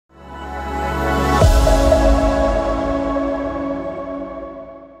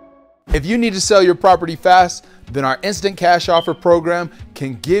If you need to sell your property fast, then our instant cash offer program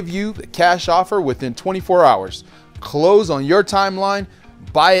can give you the cash offer within 24 hours. Close on your timeline,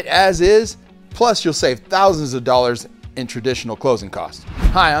 buy it as is, plus you'll save thousands of dollars in traditional closing costs.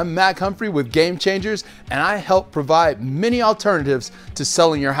 Hi, I'm Mack Humphrey with Game Changers, and I help provide many alternatives to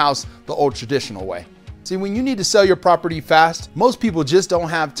selling your house the old traditional way. See, when you need to sell your property fast, most people just don't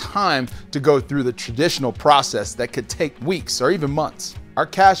have time to go through the traditional process that could take weeks or even months. Our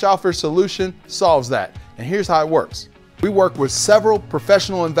cash offer solution solves that, and here's how it works. We work with several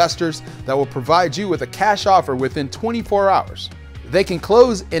professional investors that will provide you with a cash offer within 24 hours. They can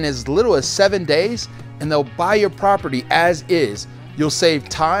close in as little as 7 days, and they'll buy your property as is. You'll save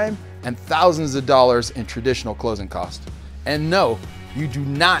time and thousands of dollars in traditional closing costs. And no, you do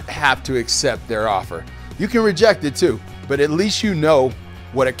not have to accept their offer. You can reject it too, but at least you know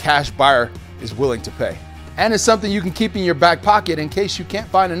what a cash buyer is willing to pay. And it's something you can keep in your back pocket in case you can't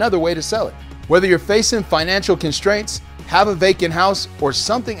find another way to sell it. Whether you're facing financial constraints, have a vacant house, or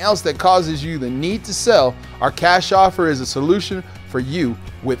something else that causes you the need to sell, our cash offer is a solution for you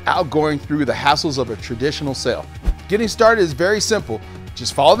without going through the hassles of a traditional sale. Getting started is very simple.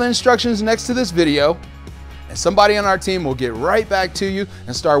 Just follow the instructions next to this video, and somebody on our team will get right back to you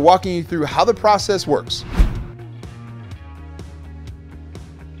and start walking you through how the process works.